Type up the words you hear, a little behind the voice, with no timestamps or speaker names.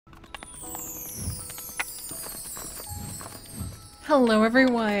Hello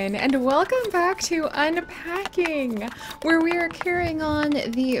everyone, and welcome back to Unpacking, where we are carrying on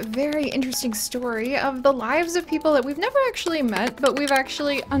the very interesting story of the lives of people that we've never actually met, but we've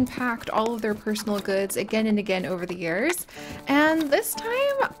actually unpacked all of their personal goods again and again over the years. And this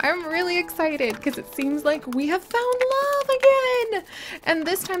time, I'm really excited because it seems like we have found love again! And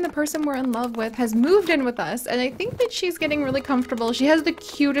this time the person we're in love with has moved in with us, and I think that she's getting really comfortable. She has the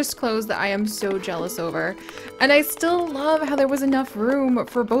cutest clothes that I am so jealous over. And I still love how there was enough room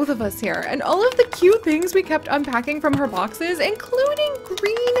for both of us here. And all of the cute things we kept unpacking from her boxes, including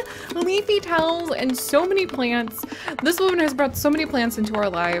green leafy towels and so many plants. This woman has brought so many plants into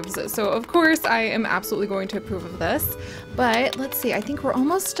our lives. So of course I am absolutely going to approve of this. But let's see, I think we're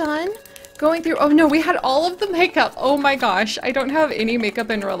almost done. Going through, oh no, we had all of the makeup. Oh my gosh, I don't have any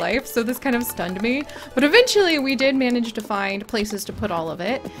makeup in real life, so this kind of stunned me. But eventually we did manage to find places to put all of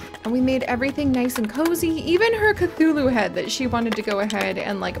it. And we made everything nice and cozy. Even her Cthulhu head that she wanted to go ahead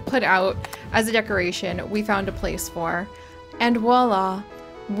and like put out as a decoration, we found a place for. And voila,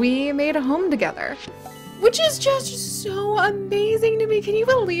 we made a home together. Which is just so amazing to me. Can you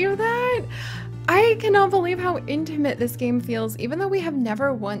believe that? I cannot believe how intimate this game feels, even though we have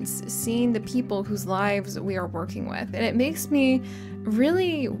never once seen the people whose lives we are working with. And it makes me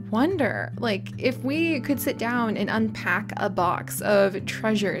really wonder, like, if we could sit down and unpack a box of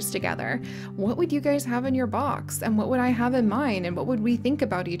treasures together, what would you guys have in your box? And what would I have in mine? And what would we think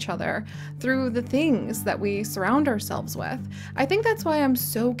about each other through the things that we surround ourselves with? I think that's why I'm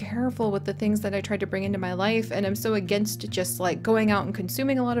so careful with the things that I try to bring into my life, and I'm so against just like going out and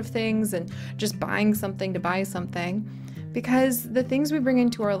consuming a lot of things and just buying something to buy something. Because the things we bring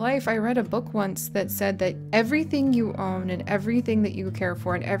into our life, I read a book once that said that everything you own and everything that you care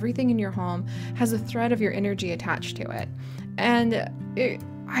for and everything in your home has a thread of your energy attached to it. And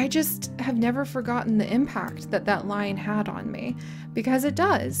I just have never forgotten the impact that that line had on me, because it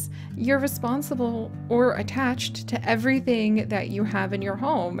does. You're responsible or attached to everything that you have in your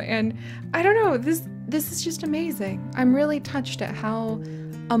home. And I don't know, this is just amazing. I'm really touched at how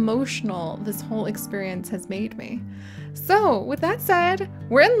emotional this whole experience has made me. So with that said,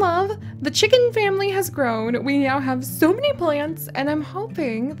 we're in love, the chicken family has grown, we now have so many plants, and I'm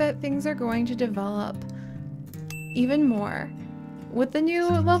hoping that things are going to develop even more with the new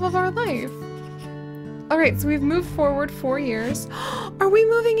love of our life. Alright, so we've moved forward 4 years. Are we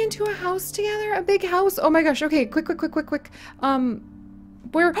moving into a house together? A big house? Oh my gosh, okay, quick.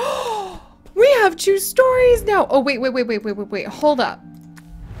 Where, we have 2 stories now! Oh wait, hold up.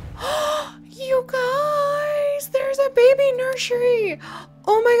 You guys, there's a baby nursery.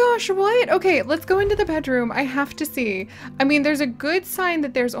 Oh my gosh, what? Okay, let's go into the bedroom. I have to see. I mean, there's a good sign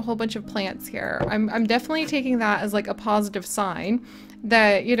that there's a whole bunch of plants here. I'm definitely taking that as like a positive sign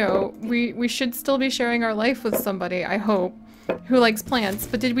that, you know, we should still be sharing our life with somebody, I hope, who likes plants.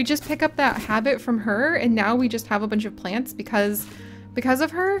 But did we just pick up that habit from her and now we just have a bunch of plants because of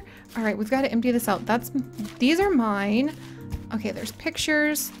her? All right, we've got to empty this out. These are mine. Okay, there's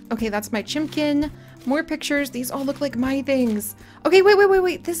pictures. Okay, that's my chimkin. More pictures. These all look like my things. Okay,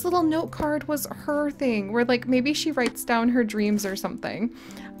 wait. This little note card was her thing, where like maybe she writes down her dreams or something.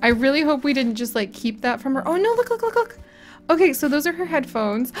 I really hope we didn't just like keep that from her. Oh no, look. Okay, so those are her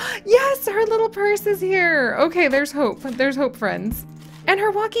headphones. Yes, her little purse is here. Okay, there's hope. There's hope, friends. And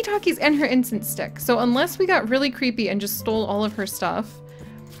her walkie-talkies and her incense stick. So unless we got really creepy and just stole all of her stuff,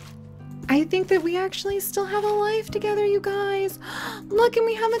 I think that we actually still have a life together, you guys. Look, and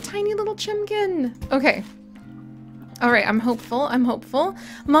we have a tiny little chimkin. Okay. All right, I'm hopeful.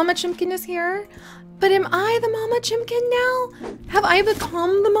 Mama Chimkin is here. But am I the Mama Chimkin now? Have I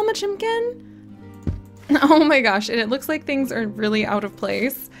become the Mama Chimkin? Oh my gosh, and it looks like things are really out of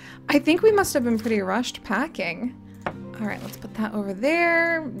place. I think we must have been pretty rushed packing. All right, let's put that over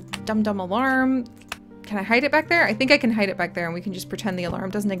there. Dum alarm. Can I hide it back there? I think I can hide it back there and we can just pretend the alarm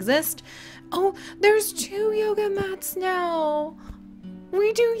doesn't exist. Oh, there's 2 yoga mats now.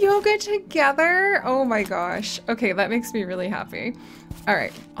 We do yoga together. Oh my gosh. Okay, that makes me really happy. All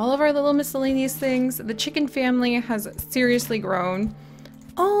right, all of our little miscellaneous things. The chicken family has seriously grown.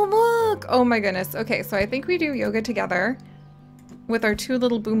 Oh, look. Oh my goodness. Okay, so I think we do yoga together with our 2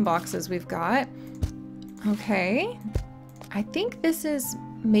 little boom boxes we've got. Okay. I think this is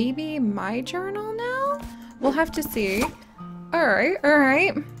maybe my journal now? We'll have to see. All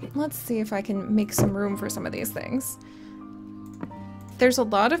right. Let's see if I can make some room for some of these things. There's a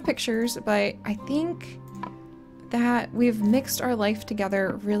lot of pictures, but I think that we've mixed our life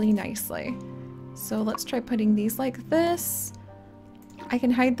together really nicely. So let's try putting these like this. I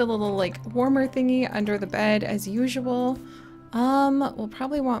can hide the little like warmer thingy under the bed as usual. We'll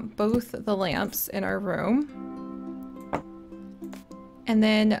probably want both the lamps in our room. And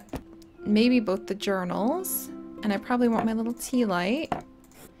then maybe both the journals. And I probably want my little tea light.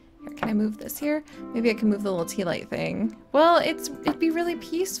 Here, can I move this here? Maybe I can move the little tea light thing. Well, it'd be really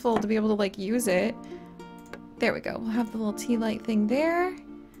peaceful to be able to like use it. There we go. We'll have the little tea light thing there.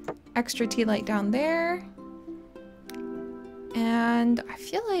 Extra tea light down there. And I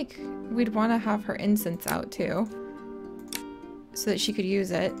feel like we'd want to have her incense out too, so that she could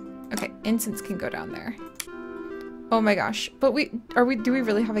use it. Okay, incense can go down there. Oh my gosh. But do we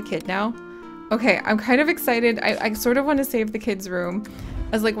really have a kid now? Okay, I'm kind of excited. I sort of want to save the kids' room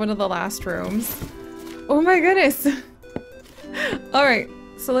as like one of the last rooms. Oh my goodness. All right,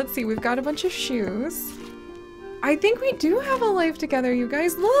 so let's see. We've got a bunch of shoes. I think we do have a life together, you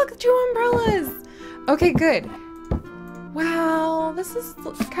guys. Look, 2 umbrellas. Okay, good. Wow, this is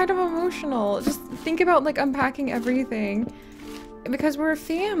kind of emotional. Just think about like unpacking everything because we're a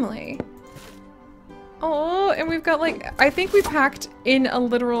family. Oh, and we've got like, I think we packed in a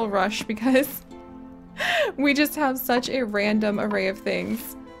literal rush because we just have such a random array of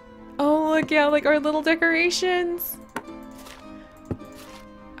things. Oh, look, yeah, like our little decorations.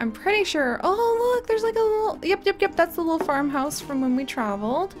 I'm pretty sure, oh look, there's like a little, yep, that's the little farmhouse from when we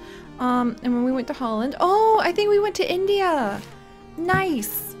traveled. And when we went to Holland. Oh, I think we went to India.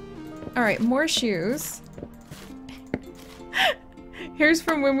 Nice. All right, more shoes. Here's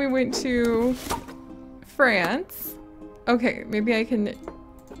from when we went to France. Okay, maybe I can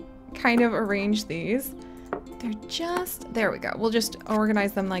kind of arrange these. They're just, there we go. We'll just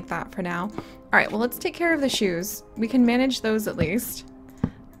organize them like that for now. All right, well, let's take care of the shoes. We can manage those at least.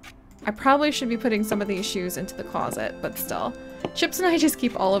 I probably should be putting some of these shoes into the closet, but still. Chips and I just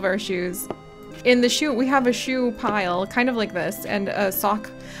keep all of our shoes in the shoe. We have a shoe pile, kind of like this, and a sock.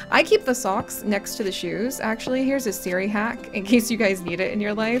 I keep the socks next to the shoes. Actually, here's a Siri hack in case you guys need it in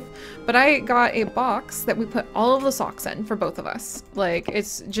your life. But I got a box that we put all of the socks in for both of us. Like,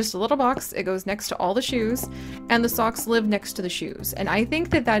 it's just a little box. It goes next to all the shoes, and the socks live next to the shoes. And I think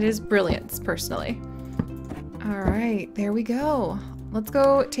that that is brilliance, personally. All right, there we go. Let's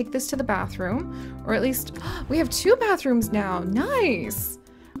go take this to the bathroom, or at least we have 2 bathrooms now. Nice.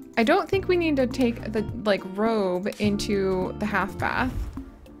 I don't think we need to take the like robe into the half bath.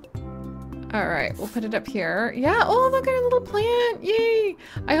 All right, we'll put it up here. Yeah. Oh, look at our little plant. Yay.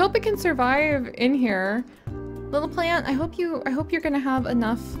 I hope it can survive in here. Little plant. I hope you're gonna have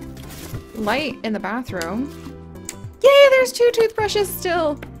enough light in the bathroom. Yay, there's 2 toothbrushes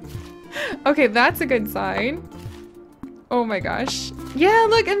still. Okay, that's a good sign. Oh my gosh. Yeah,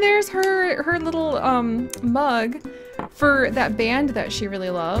 look, and there's her little mug for that band that she really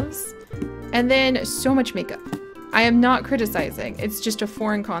loves. And then so much makeup. I am not criticizing. It's just a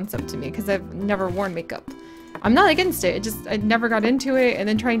foreign concept to me because I've never worn makeup. I'm not against it. I never got into it, and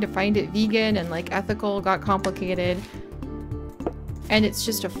then trying to find it vegan and like ethical got complicated. And it's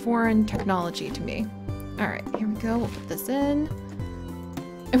just a foreign technology to me. All right, here we go. We'll put this in.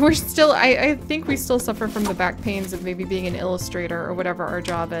 And we're still, I think we still suffer from the back pains of maybe being an illustrator or whatever our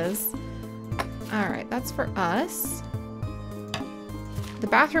job is. All right, that's for us. The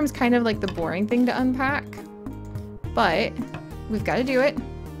bathroom's kind of like the boring thing to unpack, but we've got to do it.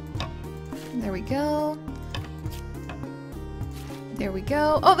 There we go. There we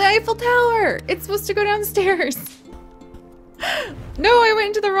go. Oh, the Eiffel Tower! It's supposed to go downstairs. No, I went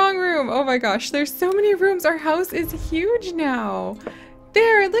into the wrong room. Oh my gosh, there's so many rooms. Our house is huge now.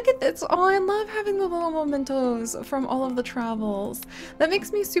 There, look at this. Oh, I love having the little mementos from all of the travels. That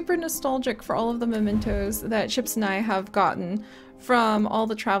makes me super nostalgic for all of the mementos that Chips and I have gotten from all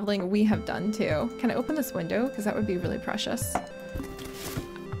the traveling we have done too. Can I open this window? Because that would be really precious.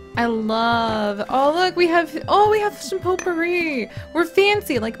 I love, oh look, we have some potpourri. We're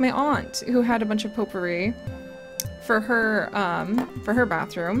fancy like my aunt who had a bunch of potpourri for her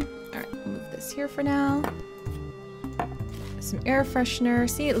bathroom. All right, we'll move this here for now. Some air freshener.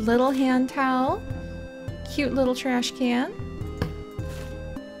 See, little hand towel. Cute little trash can.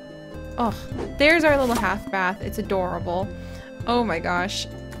 Oh, there's our little half bath. It's adorable. Oh my gosh.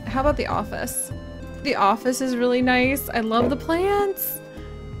 How about the office? The office is really nice. I love the plants.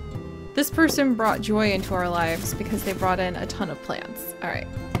 This person brought joy into our lives because they brought in a ton of plants. All right.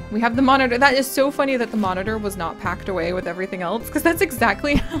 We have the monitor. That is so funny that the monitor was not packed away with everything else because that's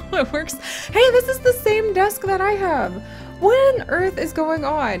exactly how it works. Hey, this is the same desk that I have. What on earth is going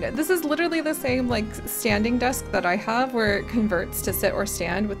on? This is literally the same like standing desk that I have where it converts to sit or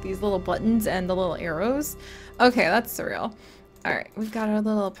stand with these little buttons and the little arrows. Okay, that's surreal. All right, we've got our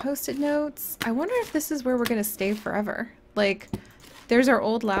little post-it notes. I wonder if this is where we're gonna stay forever. Like, there's our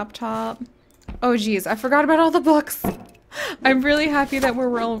old laptop. Oh geez, I forgot about all the books. I'm really happy that we're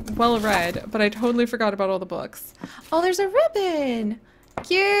well read, but I totally forgot about all the books. Oh, there's a ribbon!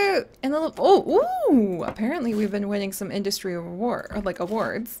 Cute! And the little, oh, ooh! Apparently we've been winning some industry award, or like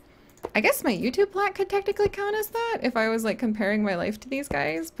awards. I guess my YouTube plaque could technically count as that if I was like comparing my life to these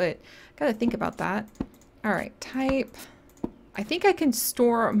guys, but gotta think about that. Alright, type. I think I can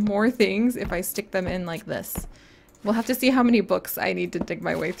store more things if I stick them in like this. We'll have to see how many books I need to dig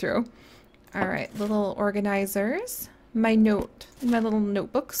my way through. Alright, little organizers. My little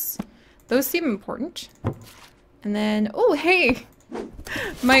notebooks. Those seem important. And then, oh, hey!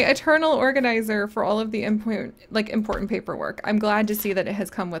 My eternal organizer for all of the important paperwork. I'm glad to see that it has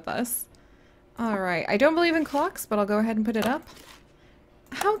come with us. Alright, I don't believe in clocks, but I'll go ahead and put it up.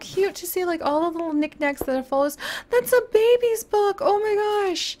 How cute to see like all the little knickknacks that it follows. That's a baby's book! Oh my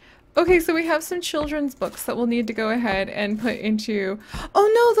gosh! Okay, so we have some children's books that we'll need to go ahead and put into...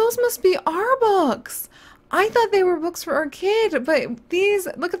 Oh no, those must be our books! I thought they were books for our kid, but these...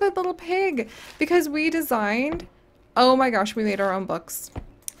 Look at that little pig! Because we designed... Oh my gosh, we made our own books.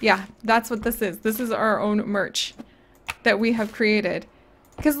 Yeah, that's what this is. This is our own merch that we have created.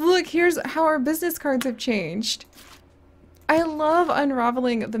 Because look, here's how our business cards have changed. I love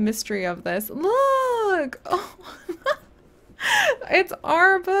unraveling the mystery of this. Look! Oh. It's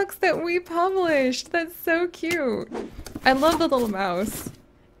our books that we published. That's so cute. I love the little mouse.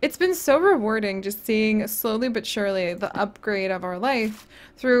 It's been so rewarding just seeing slowly but surely the upgrade of our life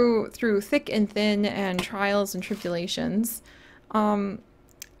through thick and thin and trials and tribulations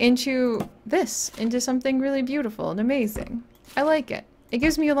into something really beautiful and amazing. I like it. It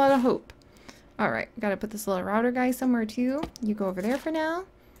gives me a lot of hope. Alright, gotta put this little router guy somewhere too. You go over there for now.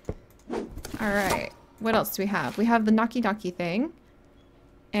 Alright, what else do we have? We have the knocky thing.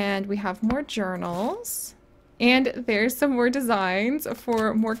 And we have more journals. And there's some more designs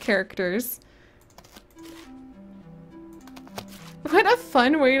for more characters. What a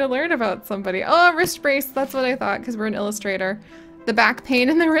fun way to learn about somebody. Oh, wrist brace. That's what I thought because we're an illustrator. The back pain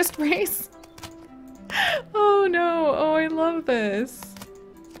in the wrist brace. Oh no. Oh, I love this.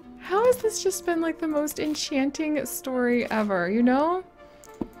 How has this just been like the most enchanting story ever, you know?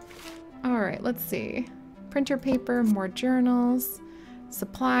 Alright, let's see. Printer paper, more journals,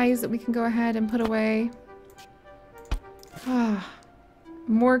 supplies that we can go ahead and put away. Ah,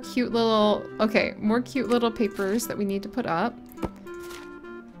 more cute little, okay, more cute little papers that we need to put up.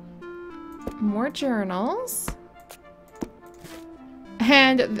 More journals.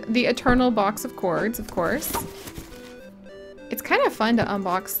 And the eternal box of cords, of course. It's kind of fun to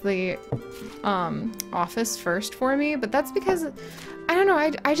unbox the office first for me, but that's because, I don't know,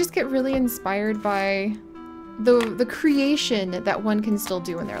 I just get really inspired by the creation that one can still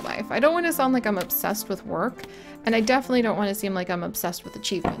do in their life. I don't want to sound like I'm obsessed with work, and I definitely don't want to seem like I'm obsessed with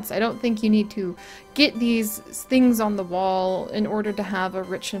achievements. I don't think you need to get these things on the wall in order to have a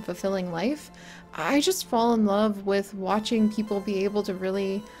rich and fulfilling life. I just fall in love with watching people be able to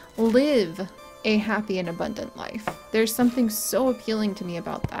really live a happy and abundant life. There's something so appealing to me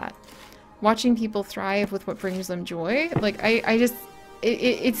about that. Watching people thrive with what brings them joy. Like,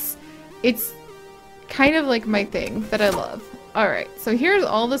 it's kind of like my thing that I love. Alright, so here's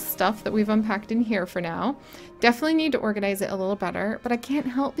all the stuff that we've unpacked in here for now. Definitely need to organize it a little better, but I can't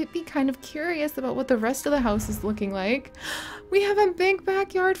help but be kind of curious about what the rest of the house is looking like. We have a big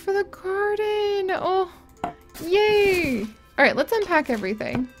backyard for the garden! Oh, yay! Alright, let's unpack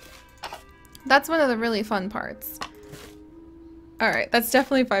everything. That's one of the really fun parts. Alright, that's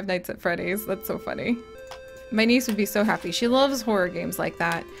definitely Five Nights at Freddy's. That's so funny. My niece would be so happy. She loves horror games like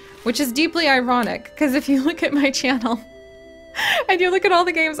that, which is deeply ironic, because if you look at my channel, and you look at all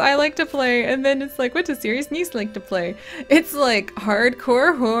the games I like to play, and then it's like, what does Siri's niece like to play? It's like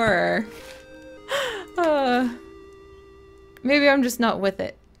hardcore horror. Maybe I'm just not with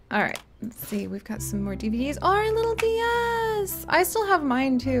it. Alright, let's see. We've got some more DVDs. Oh, our little DS! I still have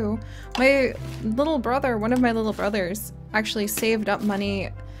mine too. My little brother, one of my little brothers, actually saved up money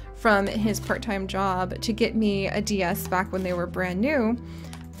from his part-time job to get me a DS back when they were brand new.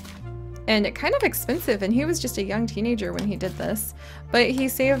 And kind of expensive, and he was just a young teenager when he did this. But he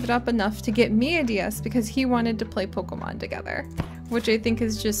saved up enough to get me a DS because he wanted to play Pokemon together, which I think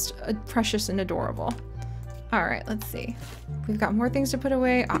is just precious and adorable. Alright, let's see. We've got more things to put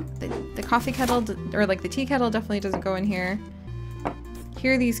away. Ah, the coffee kettle, or like the tea kettle definitely doesn't go in here.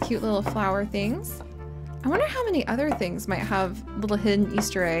 Here are these cute little flower things. I wonder how many other things might have little hidden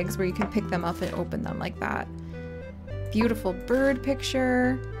Easter eggs where you can pick them up and open them like that. Beautiful bird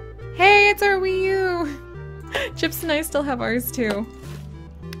picture. Hey, it's our Wii U! Chips and I still have ours too.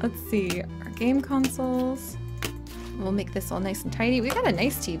 Let's see, our game consoles. We'll make this all nice and tidy. We got a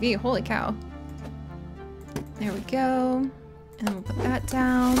nice TV, holy cow. There we go. And then we'll put that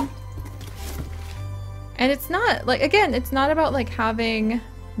down. And it's not, like, again, it's not about, like, having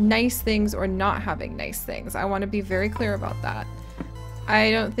nice things or not having nice things. I want to be very clear about that.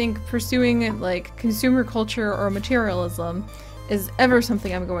 I don't think pursuing, like, consumer culture or materialism is ever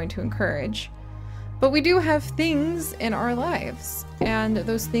something I'm going to encourage. But we do have things in our lives, and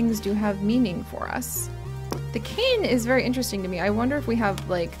those things do have meaning for us. The cane is very interesting to me. I wonder if we have,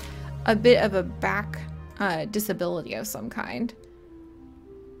 like, a bit of a back disability of some kind.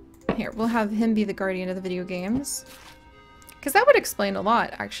 Here, we'll have him be the guardian of the video games. Because that would explain a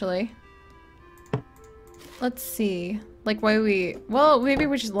lot, actually. Let's see. Like, why we... Well, maybe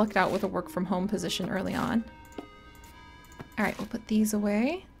we just lucked out with a work-from-home position early on. Alright, we'll put these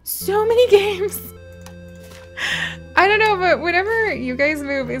away. So many games! I don't know, but whenever you guys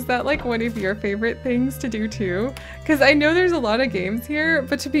move, is that like one of your favorite things to do too? Because I know there's a lot of games here,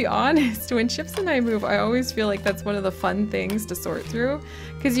 but to be honest, when Chips and I move, I always feel like that's one of the fun things to sort through.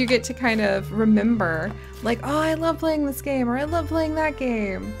 Because you get to kind of remember, like, oh, I love playing this game, or I love playing that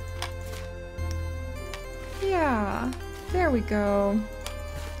game. Yeah, there we go.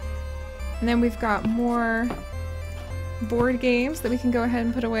 And then we've got more board games that we can go ahead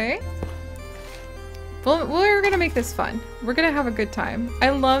and put away. Well, we're gonna make this fun. We're gonna have a good time. I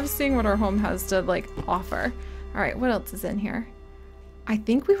love seeing what our home has to, like, offer. Alright, what else is in here? I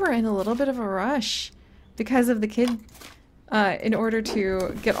think we were in a little bit of a rush because of the kid, in order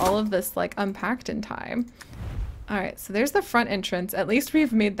to get all of this, like, unpacked in time. Alright, so there's the front entrance. At least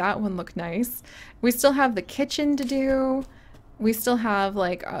we've made that one look nice. We still have the kitchen to do. We still have,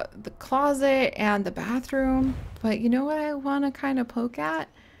 like, the closet and the bathroom. But you know what I want to kind of poke at?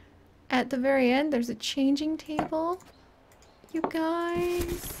 At the very end, there's a changing table. You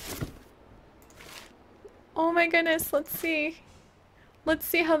guys. Oh my goodness, let's see. Let's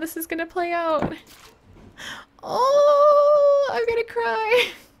see how this is gonna play out. Oh, I'm gonna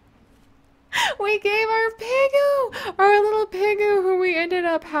cry. We gave our Pigoo, our little Pigoo, who we ended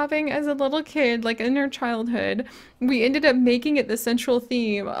up having as a little kid, like in our childhood. We ended up making it the central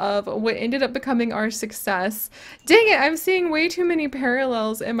theme of what ended up becoming our success. Dang it, I'm seeing way too many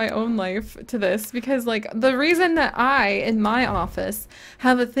parallels in my own life to this, because like the reason that I, in my office,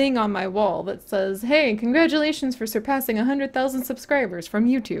 have a thing on my wall that says, hey, congratulations for surpassing 100,000 subscribers from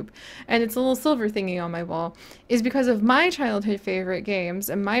YouTube, and it's a little silver thingy on my wall, is because of my childhood favorite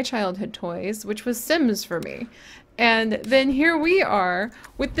games and my childhood toys, which was Sims for me. And then here we are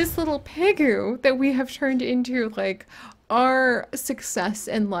with this little Pigoo that we have turned into, like, our success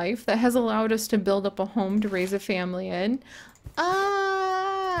in life that has allowed us to build up a home to raise a family in.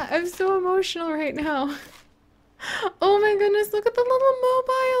 Ah, I'm so emotional right now. Oh my goodness, look at the little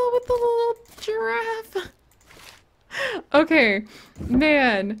mobile with the little giraffe. Okay,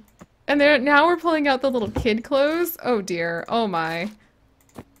 man. And then now we're pulling out the little kid clothes. Oh dear, oh my.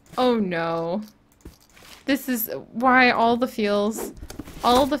 Oh no. This is why all the feels.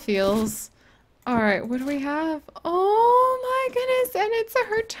 All the feels. Alright, what do we have? Oh my goodness, and it's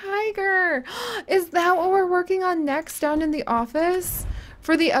her tiger! Is that what we're working on next down in the office?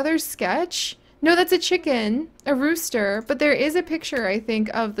 For the other sketch? No, that's a chicken. A rooster. But there is a picture, I think,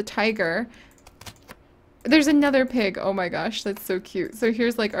 of the tiger. There's another pig. Oh my gosh, that's so cute. So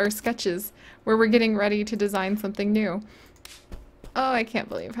here's like our sketches where we're getting ready to design something new. Oh, I can't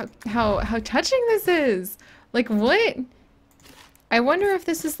believe how touching this is. Like, what? I wonder if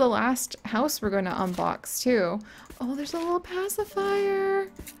this is the last house we're going to unbox, too. Oh, there's a little pacifier.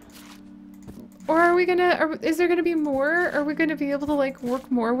 Or are we gonna, is there gonna be more? Are we gonna be able to, like,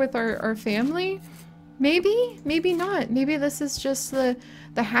 work more with our family? Maybe? Maybe not. Maybe this is just the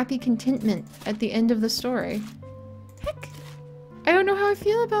happy contentment at the end of the story. Heck. I don't know how I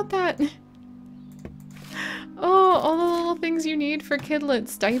feel about that. Oh, all the little things you need for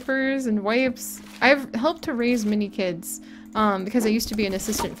kidlets, diapers and wipes. I've helped to raise many kids because I used to be an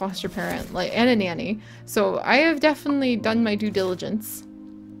assistant foster parent and a nanny. So I have definitely done my due diligence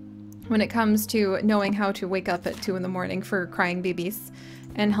when it comes to knowing how to wake up at 2 in the morning for crying babies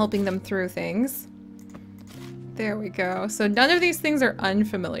and helping them through things. There we go. So none of these things are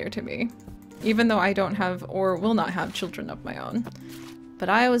unfamiliar to me, even though I don't have or will not have children of my own. But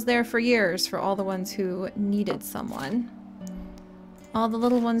I was there for years for all the ones who needed someone. All the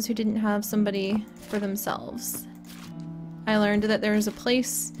little ones who didn't have somebody for themselves. I learned that there's a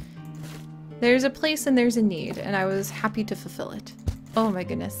place and there's a need, and I was happy to fulfill it. Oh my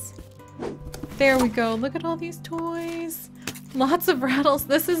goodness. There we go. Look at all these toys. Lots of rattles.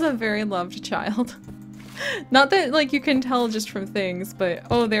 This is a very loved child. Not that, like, you can tell just from things, but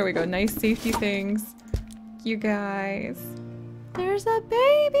oh, there we go. Nice safety things. You guys. There's a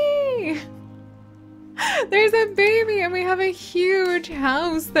baby! There's a baby and we have a huge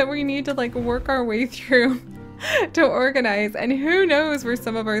house that we need to like work our way through to organize, and who knows where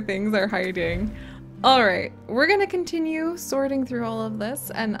some of our things are hiding. All right, we're gonna continue sorting through all of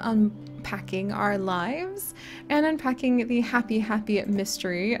this and unpacking our lives and unpacking the happy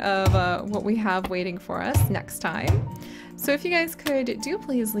mystery of what we have waiting for us next time. So if you guys could, do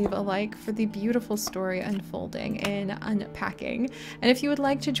please leave a like for the beautiful story unfolding in Unpacking. And if you would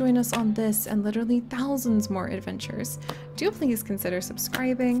like to join us on this and literally thousands more adventures, do please consider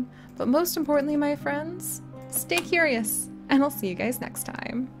subscribing. But most importantly, my friends, stay curious, and I'll see you guys next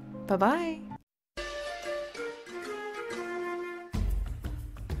time. Bye-bye.